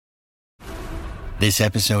This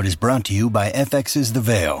episode is brought to you by FX's The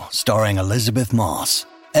Veil, starring Elizabeth Moss.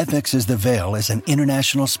 FX's The Veil is an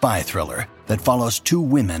international spy thriller that follows two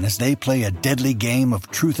women as they play a deadly game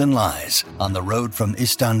of truth and lies on the road from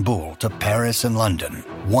Istanbul to Paris and London.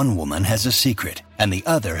 One woman has a secret, and the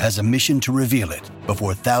other has a mission to reveal it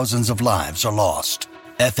before thousands of lives are lost.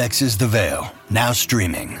 FX's The Veil, now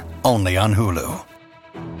streaming, only on Hulu.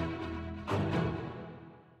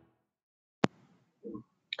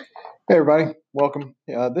 Hey everybody, welcome.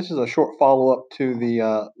 This is a short follow-up to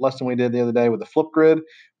the lesson we did the other day with the Flipgrid,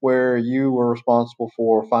 where you were responsible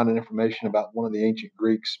for finding information about one of the ancient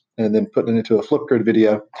Greeks and then putting it into a Flipgrid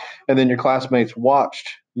video, and then your classmates watched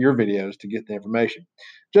your videos to get the information.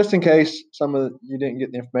 Just in case you didn't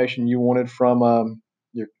get the information you wanted from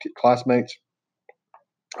your classmates,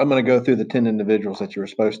 I'm going to go through the 10 individuals that you were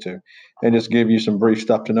supposed to and just give you some brief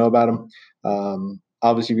stuff to know about them.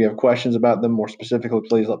 Obviously, if you have questions about them more specifically,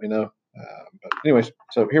 please let me know. But anyways,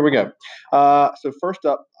 so here we go. So first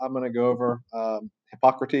up, I'm going to go over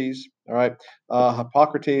Hippocrates. All right.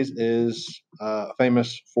 Hippocrates is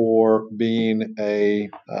famous for being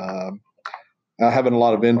having a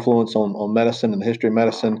lot of influence on medicine and the history of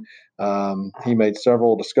medicine. He made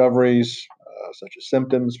several discoveries, such as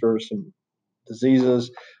symptoms for some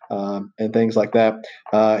diseases and things like that.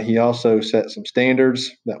 He also set some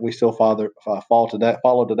standards that we still follow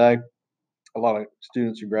today. A lot of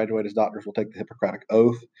students who graduate as doctors will take the Hippocratic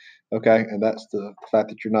Oath, okay? And that's the fact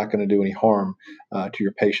that you're not going to do any harm to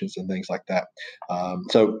your patients and things like that.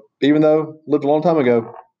 So even though lived a long time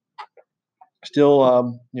ago,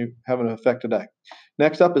 still you have an effect today.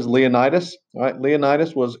 Next up is Leonidas. All right,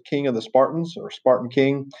 Leonidas was king of the Spartans, or Spartan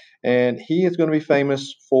king, and he is going to be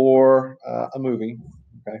famous for a movie.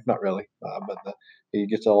 Okay, not really, but he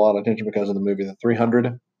gets a lot of attention because of the movie The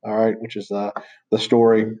 300. All right, which is the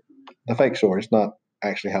story, the fake story. It's not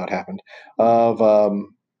actually how it happened, of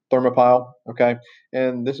Thermopylae. Okay,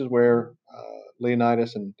 and this is where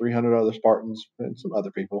Leonidas and 300 other Spartans and some other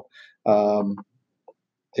people.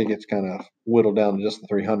 It gets kind of whittled down to just the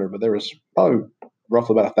 300, but there was probably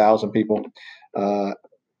roughly about 1,000 people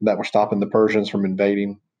that were stopping the Persians from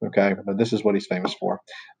invading. Okay, but this is what he's famous for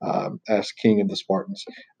as king of the Spartans.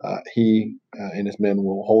 He and his men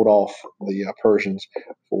will hold off the Persians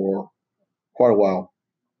for quite a while,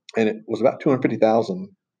 and it was about 250,000.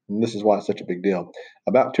 And this is why it's such a big deal.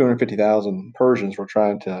 About 250,000 Persians were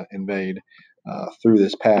trying to invade through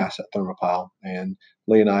this pass at Thermopylae, and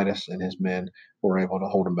Leonidas and his men were able to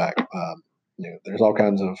hold them back. There's all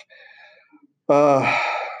kinds of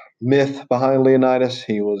myth behind Leonidas.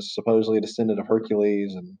 He was supposedly a descendant of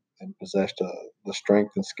Hercules and possessed the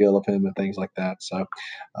strength and skill of him and things like that. So,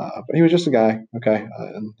 but he was just a guy, okay,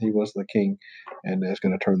 and he was the king, and is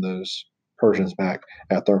going to turn those Persians back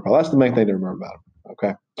at Thermopylae. That's the main thing to remember about him.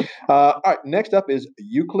 Okay. All right. Next up is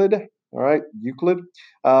Euclid. All right, Euclid.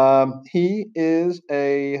 He is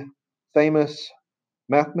a famous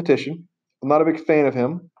mathematician. I'm not a big fan of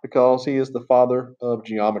him because he is the father of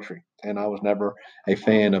geometry, and I was never a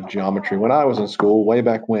fan of geometry when I was in school, way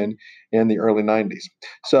back when in the early 90s.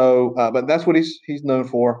 So, but that's what he's known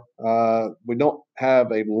for. We don't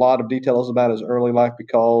have a lot of details about his early life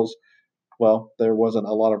because, well, there wasn't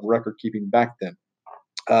a lot of record keeping back then.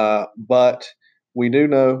 But we do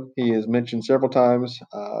know he is mentioned several times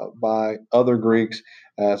by other Greeks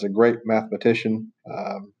as a great mathematician.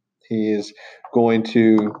 He is going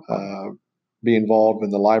to be involved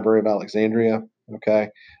in the Library of Alexandria. Okay,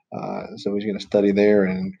 so he's going to study there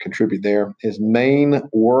and contribute there. His main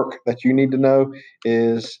work that you need to know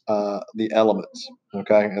is the elements.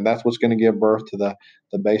 Okay, and that's what's going to give birth to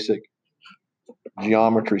the basic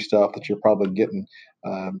geometry stuff that you're probably getting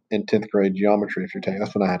in 10th grade geometry if you're taking.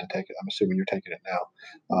 That's when I had to take it. I'm assuming you're taking it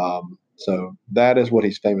now. So that is what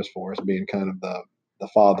he's famous for, as being kind of the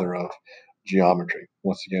father of geometry.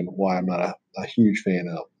 Once again, why I'm not a huge fan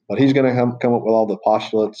of. But he's going to come up with all the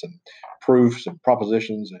postulates and proofs and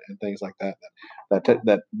propositions and things like that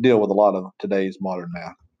deal with a lot of today's modern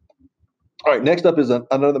math. All right, next up is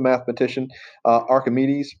another mathematician,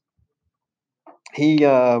 Archimedes. He's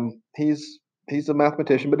a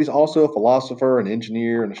mathematician, but he's also a philosopher, an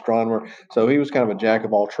engineer, an astronomer. So he was kind of a jack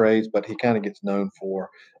of all trades, but he kind of gets known for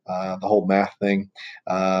the whole math thing.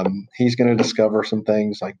 He's going to discover some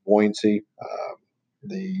things like buoyancy,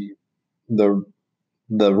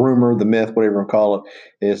 the rumor, the myth, whatever you want to call it,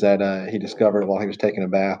 is that he discovered while he was taking a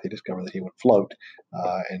bath, he discovered that he would float,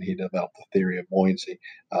 and he developed the theory of buoyancy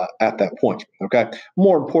at that point. Okay.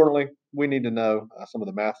 More importantly, we need to know some of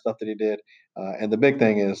the math stuff that he did, and the big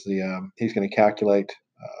thing is he's going to calculate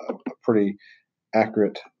a pretty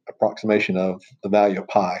accurate approximation of the value of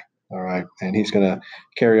pi. All right, and he's going to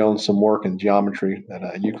carry on some work in geometry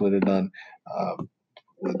that Euclid had done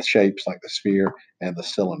with shapes like the sphere and the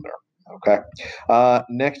cylinder. Okay,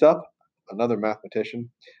 next up, another mathematician,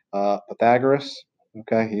 Pythagoras.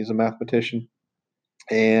 Okay, he's a mathematician,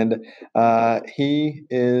 and he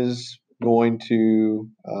is going to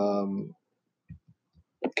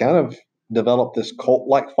kind of develop this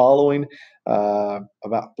cult-like following.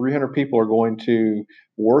 About 300 people are going to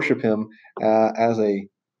worship him as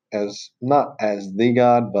not as the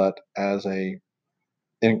god, but as a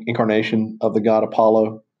incarnation of the god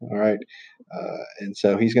Apollo. All right, and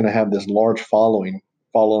so he's going to have this large following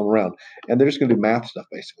following around, and they're just going to do math stuff,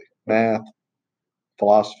 basically math,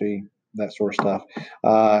 philosophy, that sort of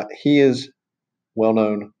stuff. He is well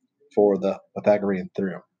known for the Pythagorean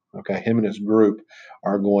theorem. Okay, him and his group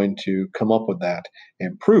are going to come up with that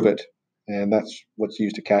and prove it, and that's what's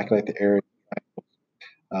used to calculate the area.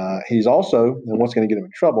 He's also, and what's going to get him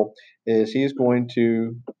in trouble, is he's going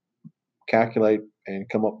to calculate and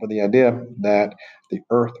come up with the idea that the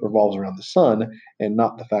Earth revolves around the sun and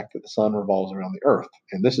not the fact that the sun revolves around the Earth.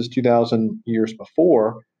 And this is 2,000 years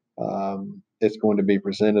before it's going to be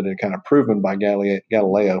presented and kind of proven by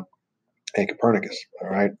Galileo and Copernicus. All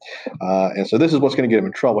right, and so this is what's going to get him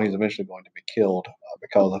in trouble. He's eventually going to be killed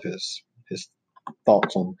because of his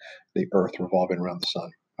thoughts on the Earth revolving around the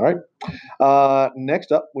sun. All right.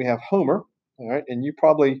 Next up, we have Homer. All right, and you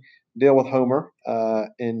probably deal with Homer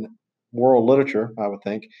in world literature, I would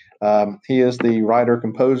think. He is the writer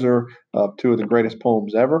composer of two of the greatest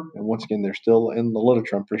poems ever, and once again, they're still in the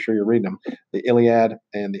literature. I'm pretty sure you're reading them: the Iliad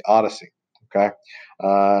and the Odyssey. Okay,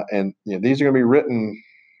 and these are going to be written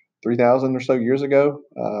 3,000 or so years ago,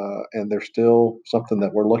 and they're still something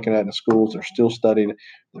that we're looking at in schools. They're still studied.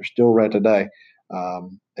 They're still read today,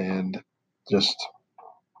 and just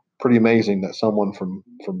pretty amazing that someone from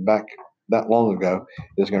back that long ago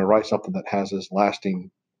is going to write something that has this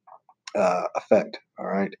lasting effect. All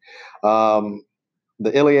right.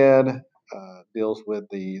 The Iliad deals with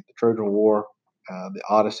the Trojan War. The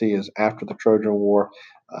Odyssey is after the Trojan War.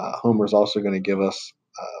 Homer is also going to give us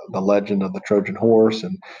the legend of the Trojan horse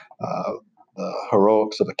and the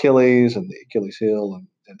heroics of Achilles and the Achilles heel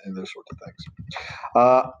and those sorts of things.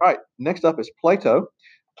 All right, next up is Plato.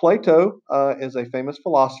 Plato is a famous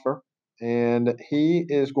philosopher, and he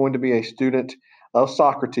is going to be a student of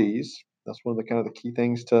Socrates. That's one of the kind of the key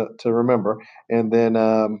things to remember. And then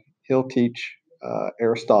he'll teach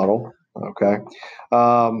Aristotle. Okay,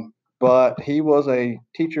 but he was a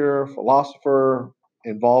teacher, philosopher,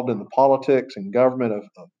 involved in the politics and government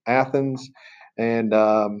of Athens, and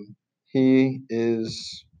he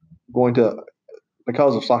is going to,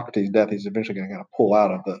 because of Socrates' death, he's eventually going to kind of pull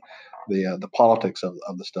out of the politics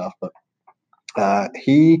of the stuff. But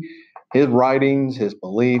his writings, his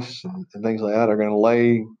beliefs, and things like that are going to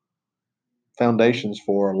lay foundations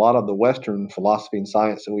for a lot of the Western philosophy and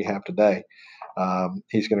science that we have today.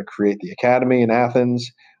 He's going to create the Academy in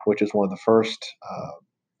Athens, which is one of the first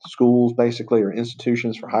schools, basically, or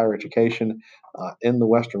institutions for higher education in the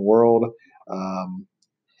Western world.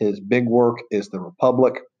 His big work is The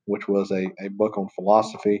Republic, which was a book on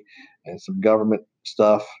philosophy and some government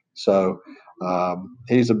stuff. So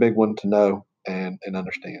he's a big one to know and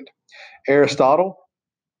understand. Aristotle.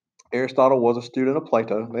 Aristotle was a student of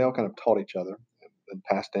Plato. They all kind of taught each other and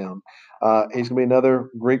passed down. He's going to be another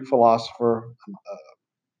Greek philosopher,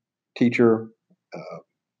 teacher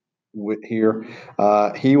here.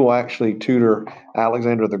 He will actually tutor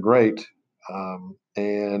Alexander the Great,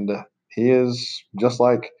 and he is just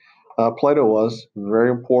like Plato was, very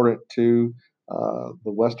important to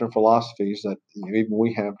the Western philosophies that even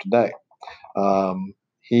we have today.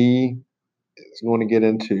 He is going to get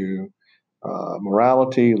into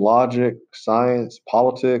morality, logic, science,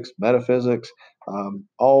 politics, metaphysics,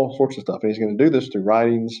 all sorts of stuff. And he's going to do this through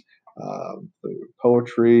writings, through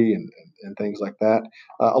poetry, and things like that,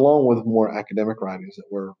 along with more academic writings that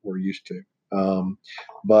we're used to.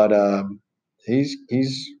 But he's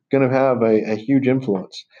going to have a huge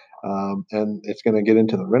influence, and it's going to get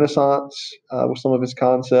into the Renaissance with some of his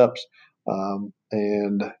concepts.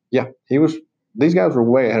 And yeah, these guys were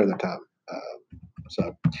way ahead of their time.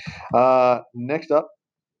 Next up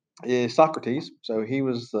is Socrates. So he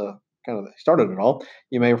was started it all.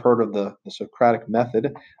 You may have heard of the Socratic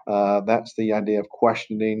method. That's the idea of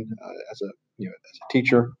questioning as a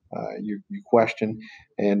teacher. You question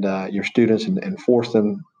and your students and force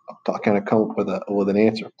them to kind of come up with an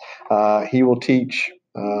answer. He will teach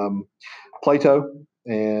Plato,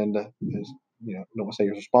 and I don't want to say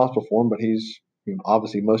he's responsible for him, but he's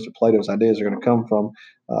obviously most of Plato's ideas are going to come from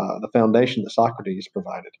the foundation that Socrates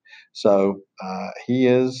provided. So he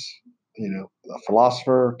is a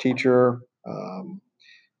philosopher, teacher,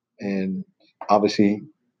 and obviously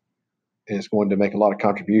is going to make a lot of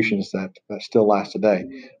contributions that still last today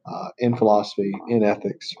in philosophy, in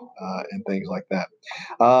ethics, and things like that.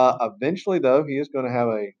 Eventually, though, he is going to have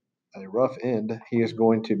a rough end. He is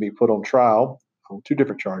going to be put on trial on two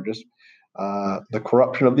different charges: the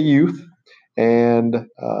corruption of the youth and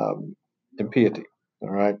impiety. All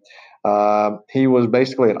right. He was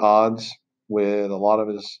basically at odds with a lot of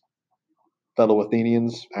his fellow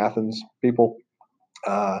Athenians, Athens people,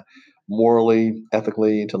 uh, morally,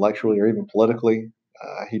 ethically, intellectually, or even politically.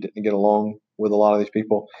 He didn't get along with a lot of these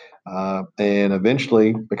people. And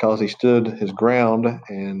eventually, because he stood his ground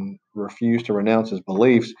and refused to renounce his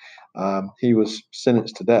beliefs, he was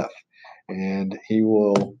sentenced to death. And he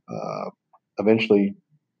will eventually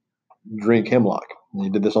drink hemlock. And he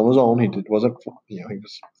did this on his own. Wasn't, he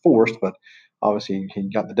was forced, but obviously he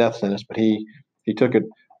got the death sentence. But he took it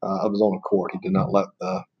of his own accord. He did not let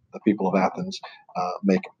the people of Athens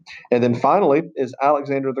make it. And then finally is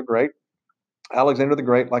Alexander the Great. Alexander the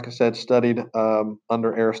Great, like I said, studied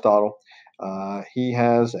under Aristotle. He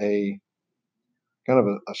has a kind of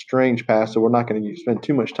a strange past, so we're not going to spend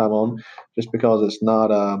too much time on, just because it's not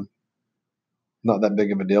that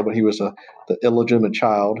big of a deal. But he was the illegitimate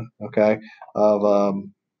child, okay, of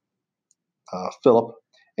Philip,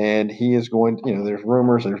 and he is going. There's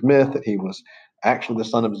rumors, there's myth that he was actually the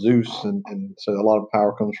son of Zeus, and so a lot of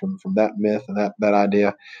power comes from that myth and that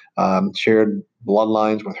idea. Shared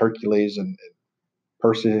bloodlines with Hercules and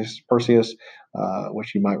Perseus,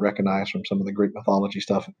 which you might recognize from some of the Greek mythology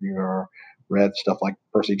stuff if you are read stuff like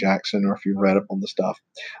Percy Jackson, or if you've read up on the stuff.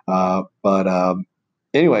 But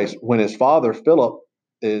anyways, when his father Philip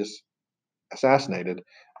is assassinated,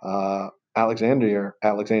 Alexander,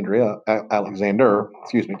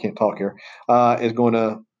 excuse me, can't talk here, is going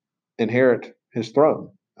to inherit his throne,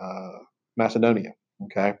 Macedonia.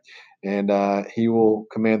 Okay, and he will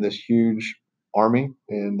command this huge army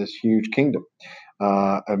and this huge kingdom.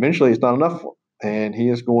 Eventually, it's not enough for him, and he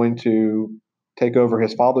is going to take over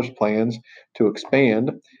his father's plans to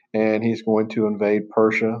expand, and he's going to invade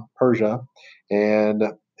Persia, and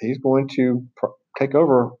he's going to take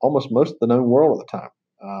over almost most of the known world at the time.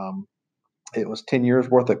 It was 10 years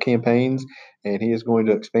worth of campaigns, and he is going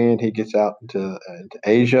to expand. He gets out into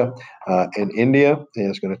Asia and India,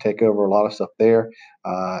 and is going to take over a lot of stuff there.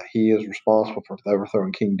 He is responsible for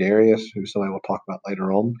overthrowing King Darius, who somebody will talk about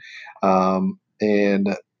later on.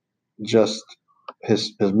 And just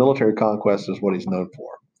his military conquest is what he's known for.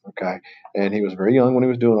 Okay, and he was very young when he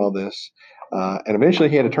was doing all this, and eventually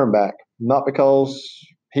he had to turn back, not because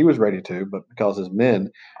he was ready to, but because his men,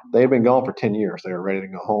 they had been gone for 10 years. They were ready to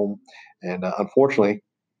go home, and unfortunately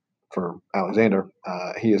for Alexander,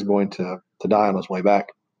 he is going to die on his way back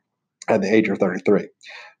at the age of 33.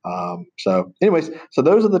 So anyways, so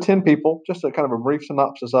those are the 10 people, just a kind of a brief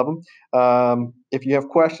synopsis of them. If you have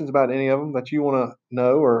questions about any of them that you want to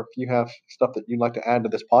know, or if you have stuff that you'd like to add to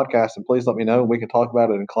this podcast, then please let me know. We can talk about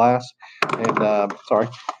it in class.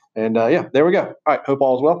 And yeah, there we go. All right. Hope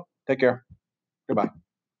all is well. Take care. Goodbye.